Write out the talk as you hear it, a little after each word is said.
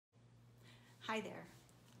Hi there.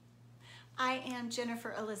 I am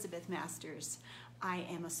Jennifer Elizabeth Masters. I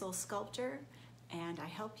am a soul sculptor and I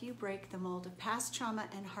help you break the mold of past trauma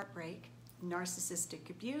and heartbreak, narcissistic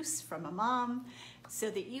abuse from a mom, so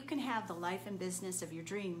that you can have the life and business of your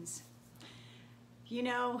dreams. You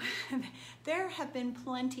know, there have been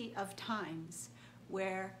plenty of times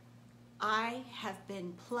where I have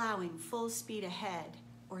been plowing full speed ahead,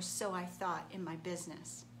 or so I thought, in my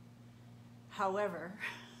business. However,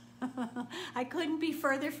 I couldn't be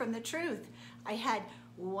further from the truth. I had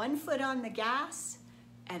one foot on the gas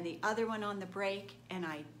and the other one on the brake, and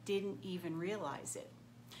I didn't even realize it.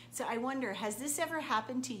 So I wonder, has this ever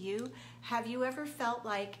happened to you? Have you ever felt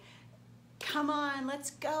like, come on,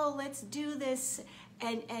 let's go, let's do this,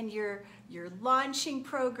 and you're launching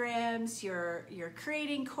programs, you're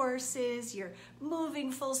creating courses, you're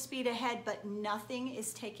moving full speed ahead, but nothing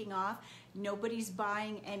is taking off, nobody's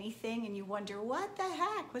buying anything, and you wonder, what the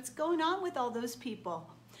heck, what's going on with all those people?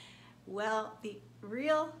 Well, the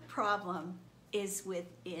real problem is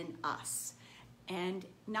within us. And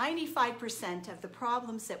 95% of the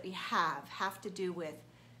problems that we have to do with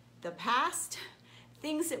the past,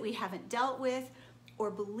 things that we haven't dealt with, or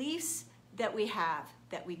beliefs that we have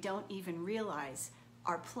that we don't even realize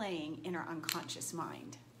are playing in our unconscious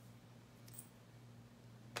mind.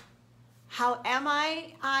 How am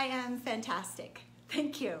I? I am fantastic.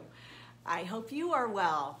 Thank you. I hope you are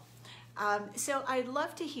well. So I'd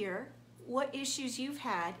love to hear what issues you've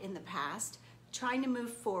had in the past, trying to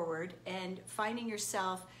move forward and finding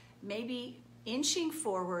yourself maybe inching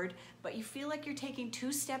forward, but you feel like you're taking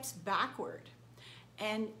 2 steps backward.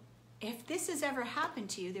 And if this has ever happened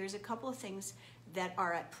to you, there's a couple of things that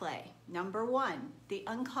are at play. Number 1, the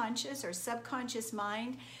unconscious or subconscious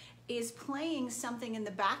mind is playing something in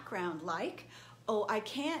the background like, oh,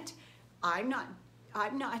 I'm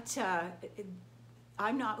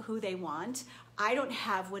not who they want. I don't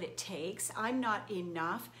have what it takes. I'm not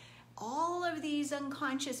enough. All of these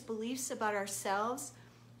unconscious beliefs about ourselves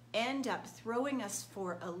end up throwing us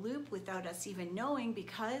for a loop without us even knowing,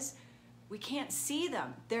 because we can't see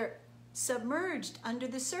them. They're submerged under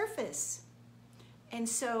the surface. And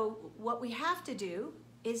so what we have to do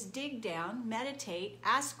is dig down, meditate,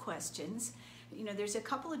 ask questions. You know, there's a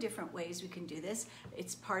couple of different ways we can do this.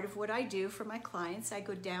 It's part of what I do for my clients. I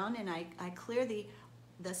go down and I clear the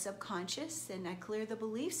subconscious, and I clear the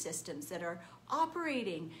belief systems that are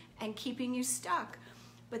operating and keeping you stuck.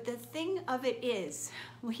 But the thing of it is,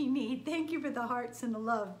 we need, thank you for the hearts and the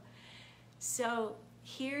love. So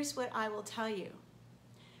here's what I will tell you.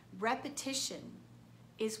 Repetition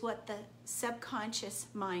is what the subconscious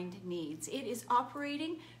mind needs. It is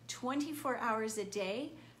operating 24 hours a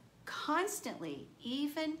day, constantly,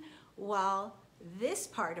 even while this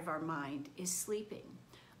part of our mind is sleeping.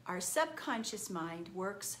 Our subconscious mind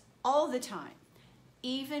works all the time,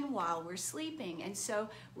 even while we're sleeping. And so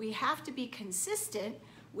we have to be consistent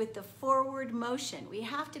with the forward motion. We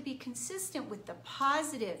have to be consistent with the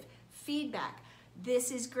positive feedback.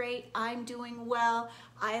 This is great, I'm doing well,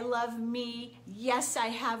 I love me, yes, I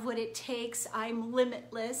have what it takes, I'm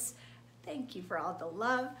limitless. Thank you for all the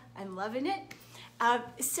love, I'm loving it.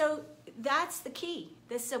 So that's the key.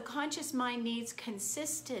 The subconscious mind needs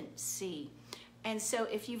consistency. And so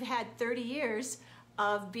if you've had 30 years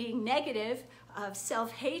of being negative, of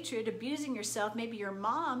self-hatred, abusing yourself, maybe your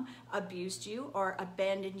mom abused you or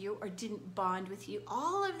abandoned you or didn't bond with you,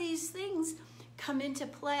 all of these things come into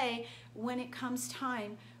play when it comes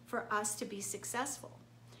time for us to be successful.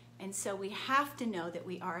 And so we have to know that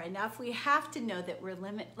we are enough. We have to know that we're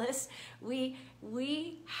limitless. We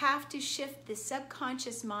have to shift the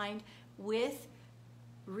subconscious mind with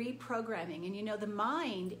reprogramming. And you know, the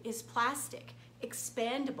mind is plastic,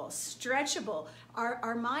 expandable, stretchable.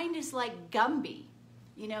 Our mind is like Gumby,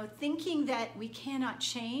 you know, thinking that we cannot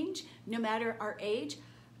change no matter our age.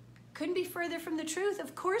 Couldn't be further from the truth.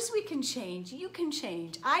 Of course we can change. You can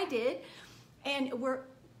change. I did. And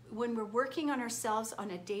when we're working on ourselves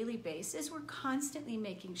on a daily basis, we're constantly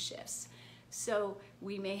making shifts. So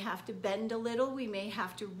we may have to bend a little. We may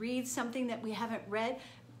have to read something that we haven't read.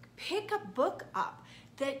 Pick a book up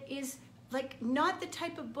that is like not the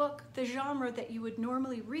type of book, the genre that you would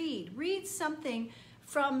normally read. Read something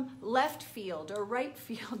from left field or right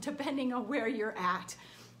field, depending on where you're at.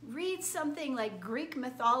 Read something like Greek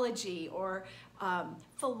mythology or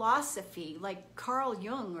philosophy, like Carl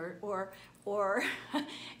Jung, or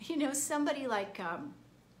you know, somebody like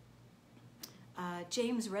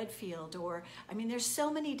James Redfield, or I mean, there's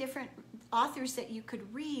so many different authors that you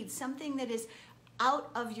could read. Something that is out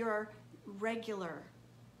of your regular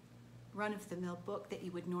run-of-the-mill book that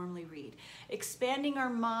you would normally read. Expanding our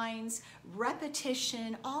minds,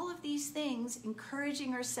 repetition, all of these things,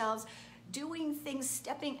 encouraging ourselves, doing things,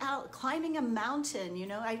 stepping out, climbing a mountain. You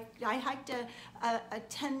know, I hiked a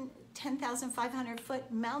 10,500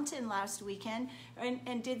 foot mountain last weekend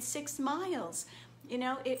and did 6 miles. You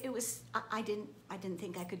know, it was, I didn't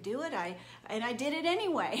think I could do it, and I did it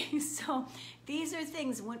anyway. So these are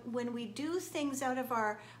things, when we do things out of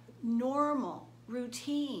our normal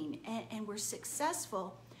routine and we're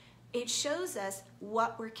successful, it shows us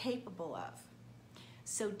what we're capable of.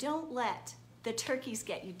 So don't let the turkeys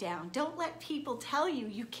get you down. Don't let people tell you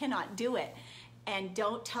you cannot do it, and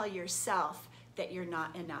don't tell yourself that you're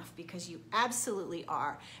not enough, because you absolutely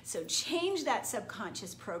are. So change that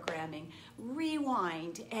subconscious programming,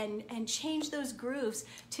 rewind, and change those grooves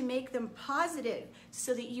to make them positive,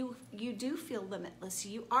 so that you do feel limitless.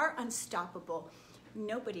 You are unstoppable.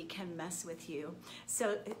 Nobody can mess with you.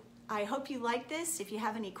 So I hope you like this. If you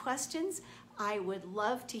have any questions, I would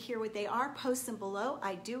love to hear what they are. Post them below.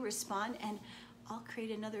 I do respond, and I'll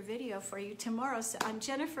create another video for you tomorrow. So I'm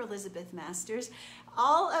Jennifer Elizabeth Masters.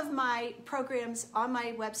 All of my programs on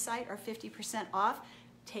my website are 50% off.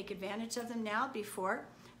 Take advantage of them now before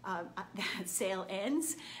that sale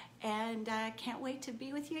ends. And can't wait to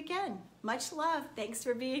be with you again. Much love. Thanks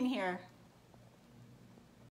for being here.